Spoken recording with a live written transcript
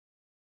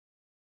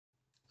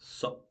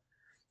So,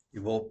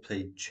 you've all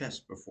played chess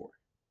before,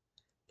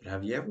 but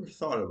have you ever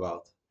thought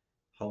about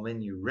how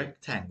many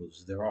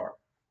rectangles there are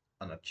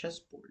on a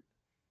chessboard?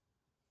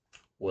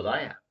 Well, I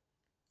have,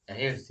 and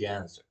here's the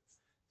answer.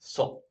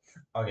 So,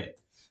 okay,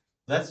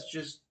 let's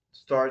just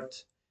start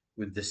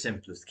with the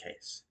simplest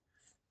case.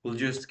 We'll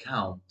just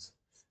count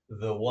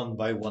the one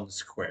by one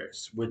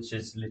squares, which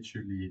is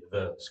literally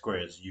the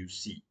squares you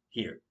see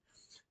here.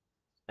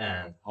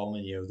 And how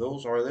many of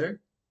those are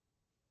there?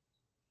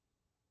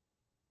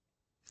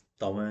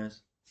 Dumbass.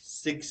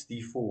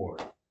 64.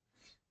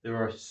 There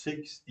are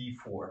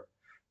 64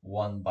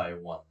 one by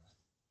one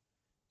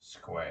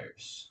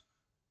squares.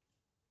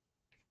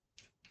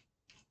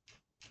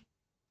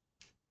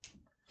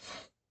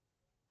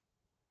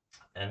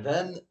 And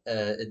then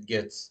it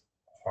gets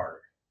harder.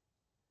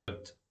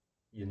 But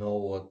you know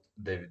what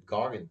David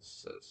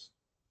Goggins says?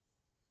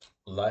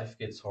 Life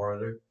gets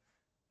harder,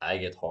 I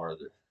get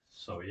harder.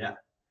 So yeah,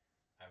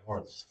 I'm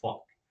hard as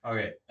fuck.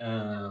 Okay,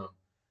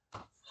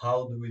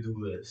 how do we do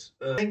this?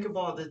 Think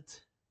about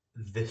it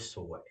this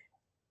way.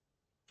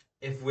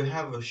 If we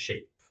have a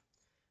shape,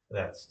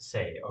 let's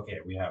say, okay,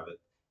 we have it.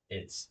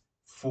 It's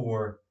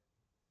four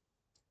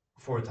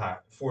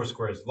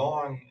squares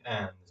long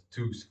and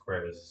two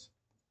squares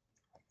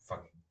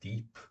fucking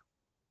deep.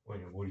 What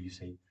do you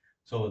say?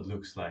 So it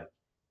looks like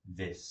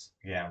this.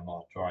 Yeah, I'm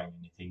not drawing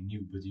anything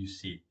new, but you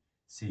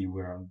see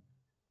where I'm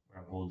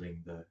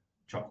holding the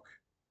chalk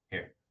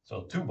here.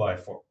 So 2 by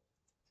 4.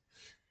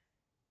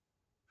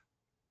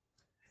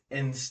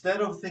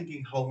 Instead of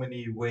thinking how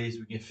many ways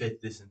we can fit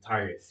this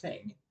entire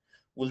thing,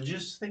 we'll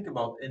just think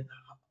about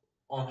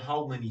on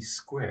how many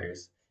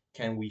squares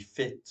can we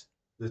fit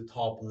the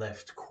top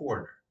left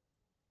corner.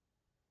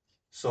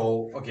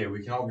 So, okay,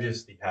 we can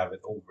obviously have it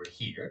over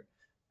here.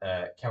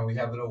 Can we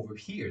have it over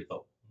here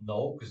though?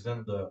 No, because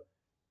then the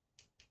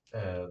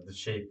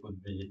shape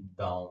would be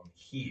down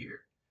here,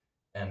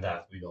 and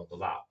that we don't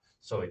allow.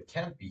 So it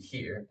can't be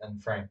here,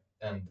 and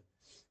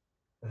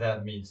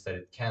that means that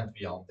it can't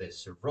be on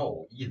this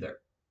row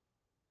either.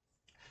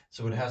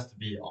 So it has to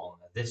be on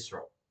this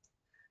row.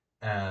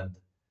 And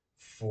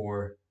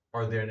for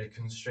are there any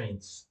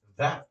constraints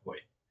that way?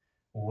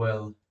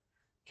 Well,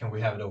 can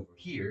we have it over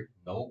here?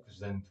 No,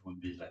 because then it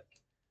would be like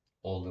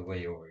all the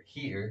way over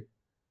here.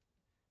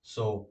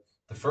 So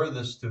the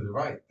furthest to the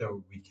right that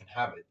we can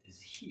have it is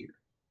here.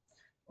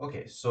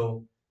 Okay,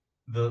 so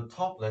the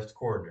top left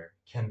corner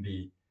can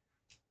be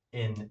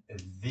in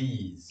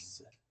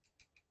these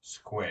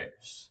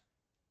squares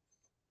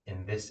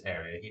in this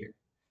area here.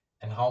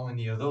 And how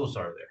many of those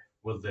are there?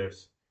 Well,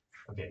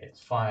 okay,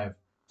 it's 5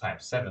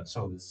 times 7,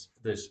 so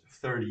there's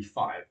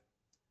 35.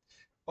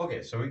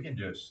 Okay, so we can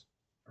just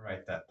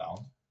write that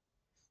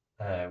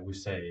down. We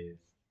say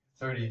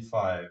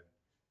 35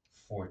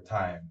 4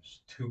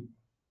 times 2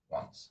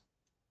 once.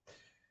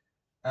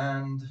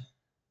 And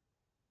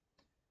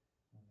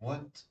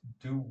what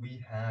do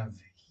we have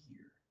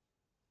here?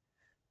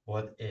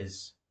 What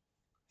is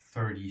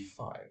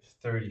 35?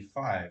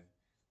 35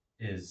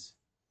 is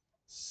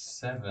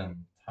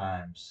 7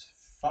 times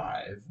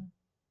 5.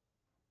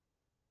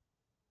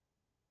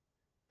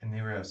 And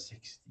then we have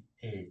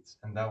 68,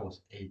 and that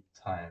was 8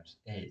 times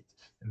 8.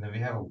 And then we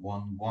have a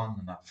 1, 1,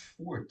 and a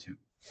 4, 2.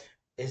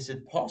 Is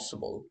it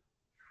possible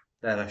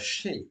that a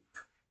shape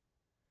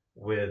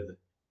with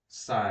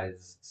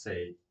size,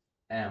 say,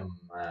 M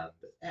and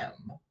M,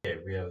 okay,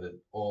 we have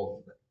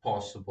all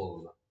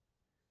possible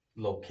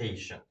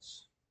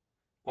locations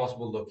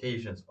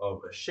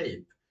of a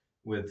shape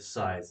with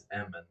size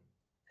M and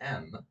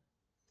N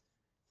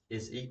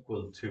is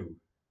equal to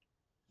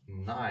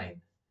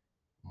 9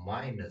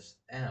 minus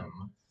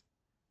M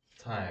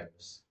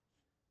times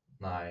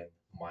 9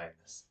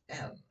 minus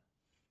N.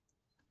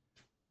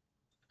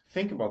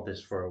 Think about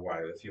this for a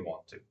while if you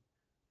want to.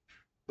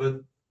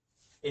 But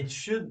it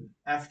should,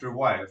 after a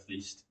while at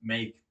least,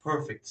 make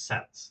perfect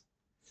sense.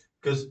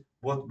 Because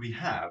what we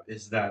have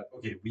is that,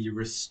 okay, we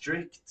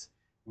restrict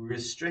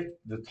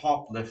the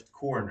top left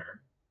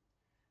corner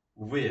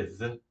with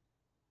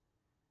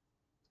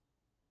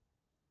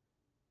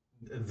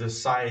the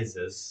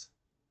sizes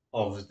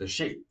of the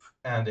shape.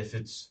 And if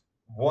it's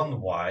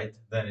one wide,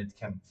 then it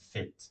can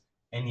fit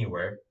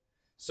anywhere.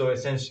 So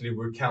essentially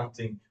we're not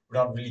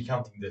really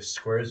counting the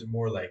squares,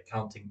 more like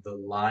counting the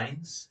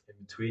lines in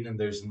between, and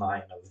there's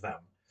 9 of them.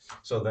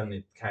 So then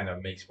it kind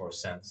of makes more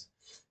sense.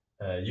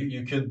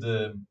 You could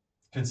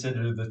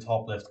consider the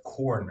top left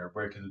corner.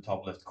 Where could the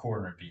top left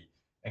corner be?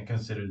 And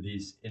consider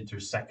these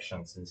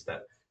intersections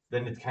instead.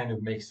 Then it kind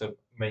of makes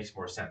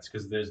more sense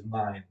because there's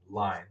 9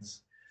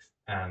 lines,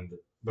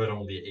 but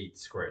only 8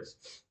 squares.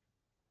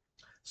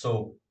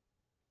 So,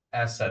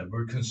 as said,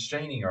 we're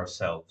constraining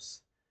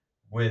ourselves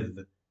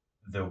with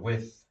the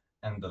width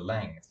and the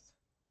length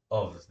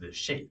of the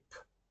shape.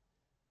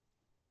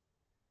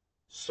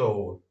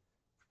 So,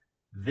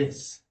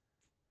 this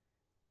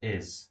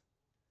is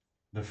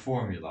the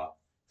formula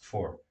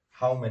for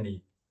how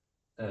many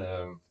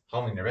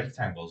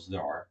rectangles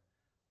there are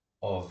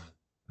of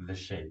the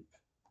shape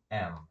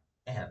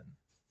MN.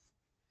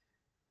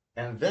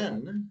 And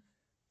then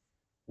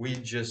we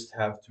just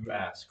have to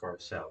ask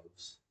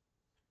ourselves,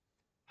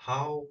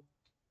 how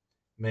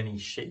many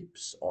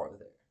shapes are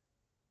there?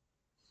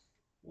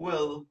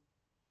 Well,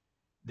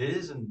 it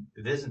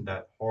isn't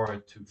that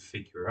hard to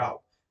figure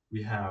out.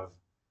 We have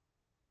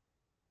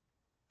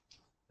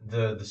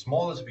the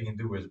smallest we can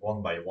do is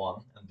 1 by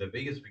 1, and the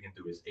biggest we can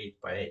do is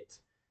 8 by 8.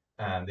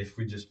 And if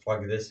we just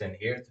plug this in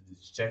here to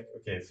just check,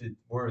 okay,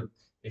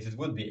 if it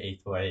would be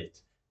 8 by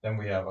 8, then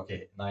we have,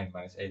 okay, 9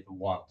 minus 8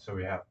 1. So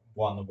we have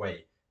one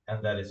away,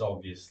 and that is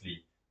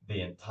obviously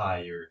the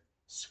entire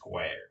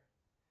square.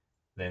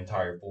 The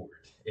entire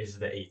board is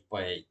the 8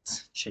 by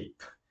 8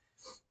 shape.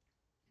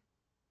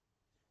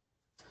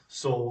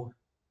 So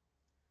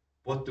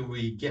what do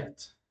we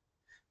get?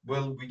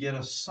 Well, we get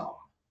a sum.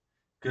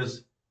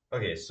 Because,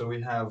 okay, so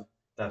we have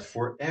that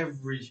for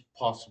every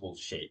possible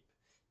shape,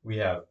 we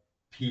have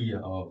P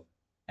of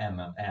M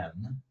and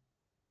N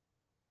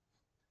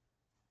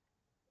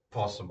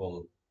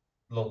possible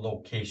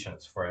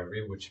locations for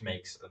every, which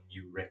makes a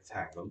new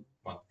rectangle,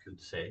 one could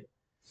say.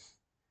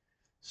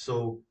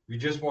 So we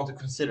just want to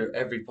consider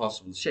every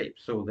possible shape.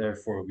 So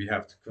therefore, we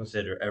have to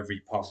consider every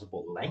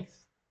possible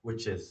length,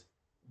 which is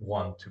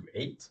 1 to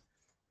 8,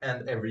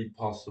 and every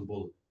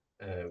possible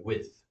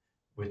width,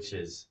 which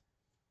is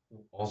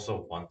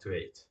also 1 to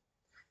 8.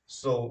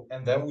 So,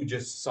 and then we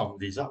just sum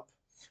these up.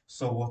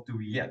 So what do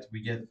we get?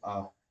 We get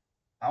a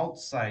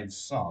outside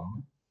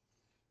sum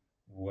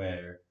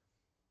where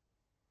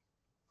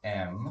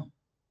M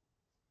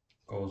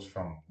goes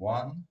from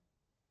 1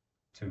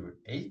 to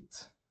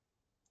 8,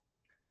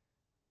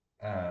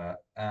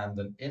 and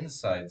an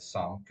inside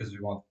sum, because we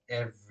want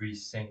every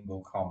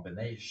single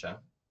combination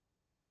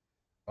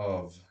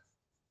of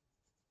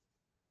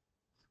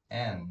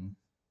N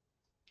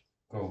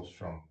goes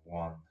from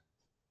 1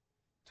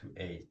 to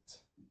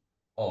 8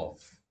 of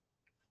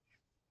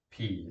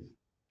P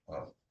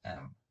of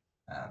M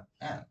and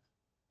N.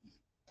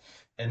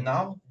 And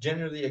now,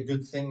 generally a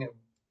good thing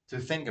to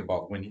think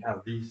about when you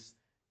have these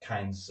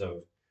kinds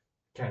of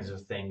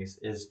things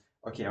is,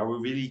 okay, are we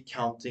really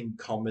counting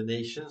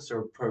combinations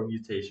or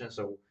permutations,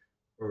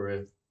 or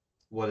if,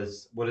 what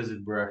is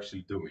it we're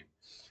actually doing?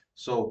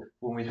 So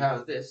when we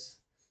have this,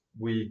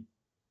 we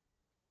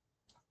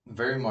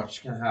very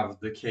much can have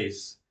the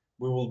case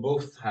we will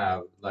both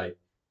have like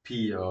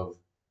P of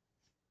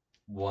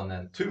 1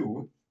 and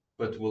 2,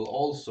 but we'll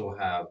also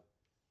have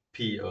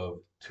P of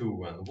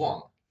 2 and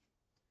 1,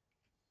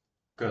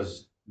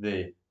 because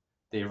they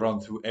run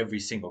through every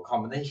single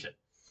combination.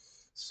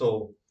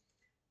 So,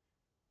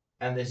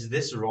 and is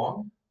this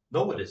wrong?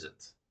 No, it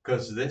isn't,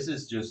 because this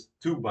is just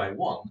 2 by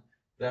 1.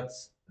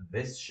 That's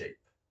this shape,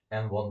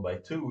 and 1 by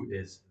 2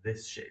 is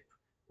this shape,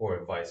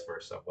 or vice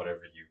versa,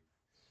 whatever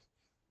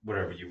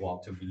you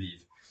want to believe.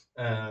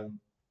 Um,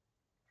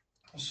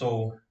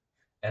 so,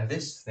 and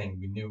this thing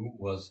we knew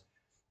was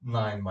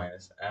 9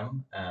 minus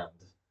m and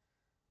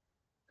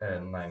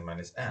 9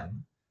 minus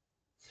n.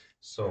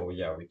 So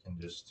yeah, we can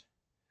just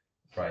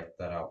write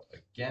that out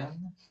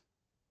again.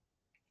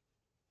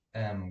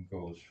 M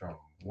goes from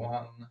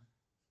 1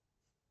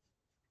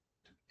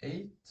 to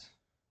 8,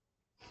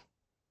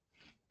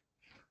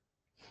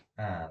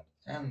 and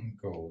n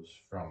goes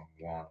from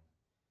 1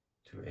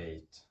 to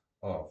 8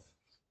 of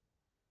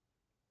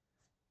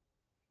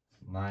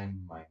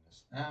 9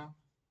 minus m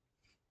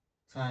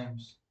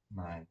times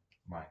 9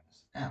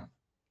 minus m.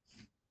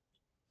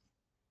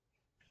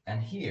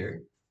 And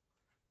here,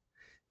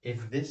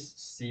 if this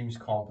seems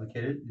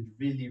complicated, it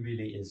really,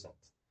 really isn't.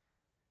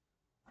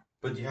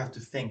 But you have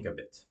to think a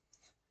bit.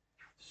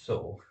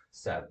 So,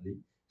 sadly,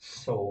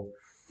 so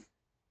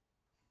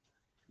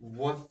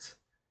what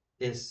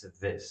is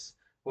this?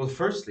 Well,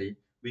 firstly,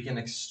 we can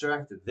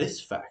extract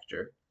this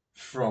factor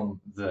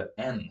from the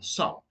n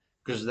sum,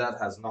 because that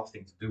has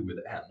nothing to do with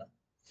n.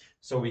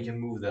 So we can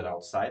move that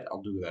outside.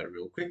 I'll do that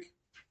real quick.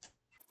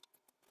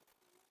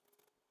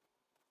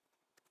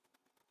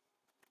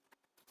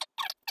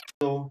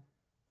 So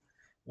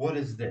what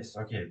is this?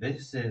 Okay,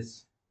 this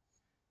is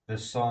the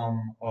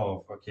sum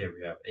of, okay,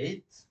 we have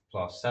 8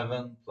 plus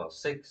 7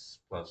 plus 6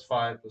 plus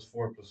 5 plus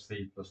 4 plus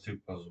 3 plus 2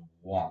 plus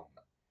 1.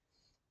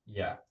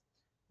 Yeah,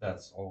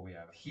 that's all we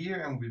have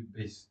here,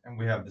 and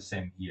we have the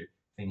same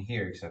thing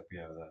here, except we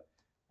have the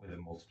with the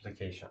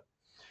multiplication.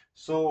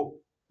 So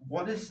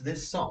what is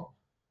this sum?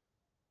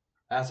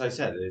 As I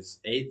said, it's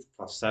 8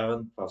 plus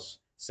 7 plus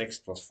 6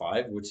 plus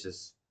 5, which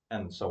is,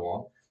 and so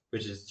on,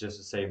 which is just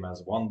the same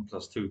as 1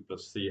 plus 2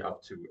 plus 3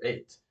 up to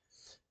 8.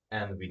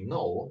 And we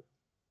know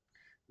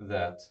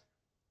that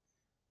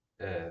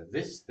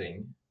this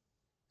thing,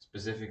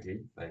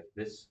 specifically, like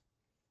this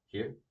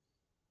here,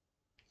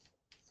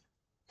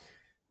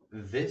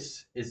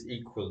 this is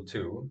equal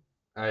to,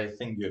 I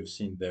think you've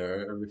seen the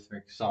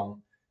arithmetic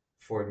sum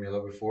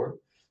formula before.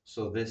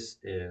 So this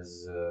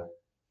is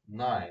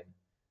 9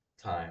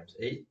 times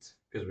 8,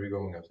 because we're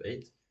going up to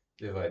 8,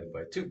 divided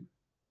by 2,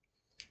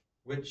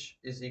 which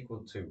is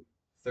equal to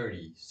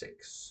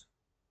 36.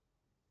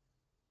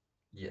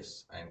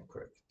 Yes, I am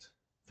correct.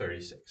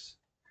 36.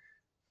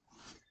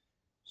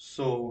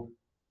 So,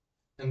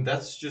 and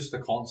that's just a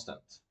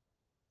constant.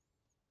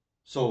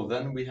 So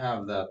then we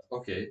have that,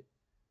 okay,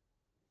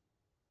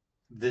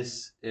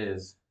 this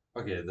is,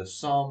 okay, the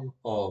sum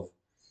of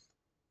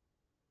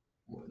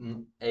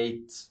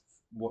 8,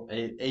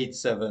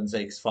 7,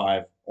 6,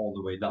 5, all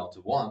the way down to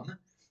 1,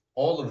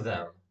 all of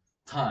them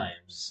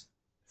times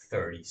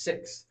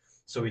 36.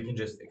 So we can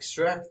just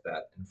extract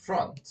that in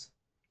front.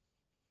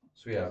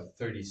 So we have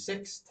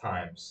 36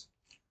 times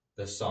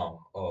the sum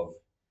of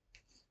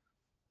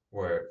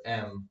where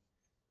m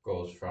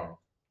goes from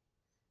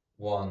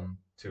 1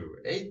 to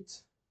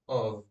 8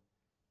 of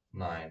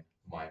 9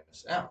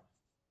 minus m.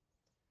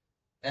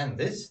 And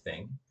this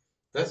thing,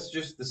 that's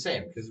just the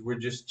same because we're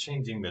just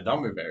changing the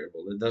number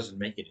variable. It doesn't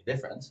make any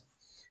difference.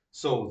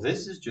 So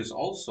this is just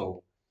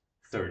also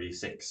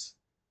 36.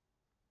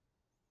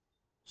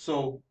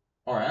 So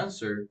our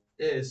answer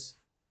is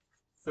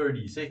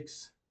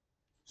 36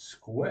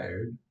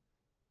 squared,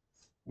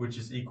 which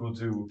is equal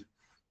to,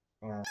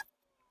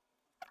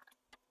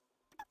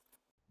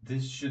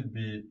 this should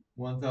be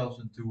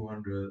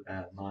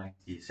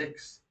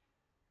 1296.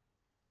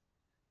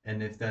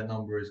 And if that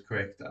number is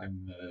correct,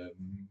 I'm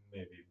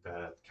maybe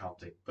bad at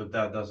counting, but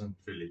that doesn't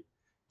really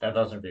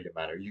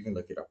matter. You can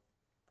look it up.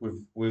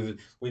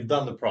 We've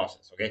done the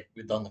process, okay?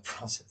 We've done the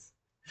process.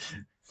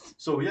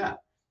 So yeah,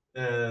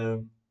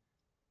 um,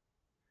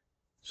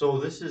 so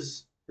this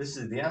is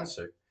the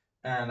answer,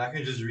 and I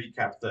can just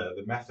recap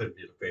the method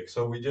real quick.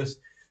 So we just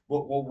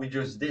what we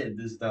just did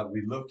is that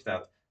we looked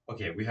at,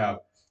 okay, we have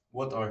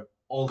what are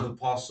all the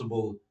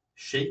possible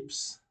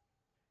shapes,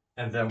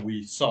 and then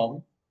we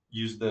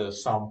use the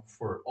sum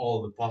for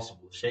all the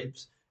possible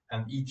shapes,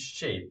 and each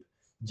shape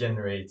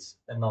generates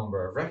a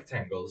number of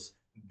rectangles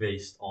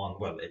based on,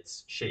 well,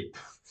 its shape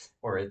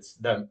or its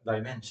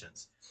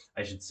dimensions,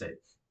 I should say.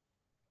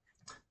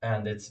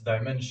 And its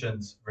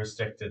dimensions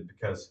restricted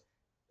because,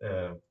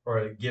 or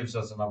it gives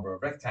us a number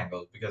of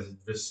rectangles because it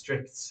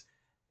restricts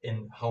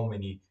in how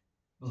many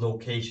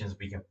locations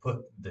we can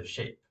put the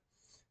shape.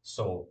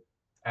 So,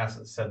 as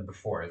I said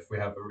before, if we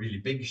have a really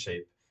big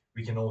shape,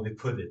 we can only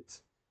put it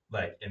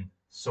like in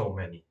so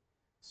many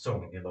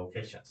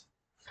locations.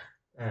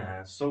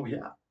 So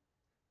yeah,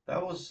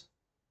 that was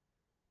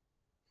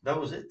that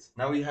was it.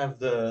 Now we have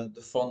the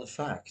fun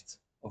fact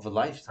of a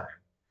lifetime.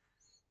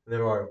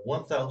 There are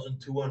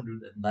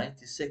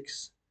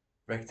 1,296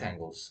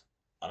 rectangles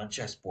on a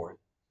chessboard.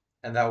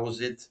 And that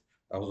was it.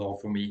 That was all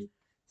for me.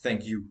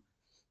 Thank you.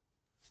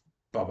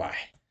 Bye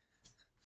bye.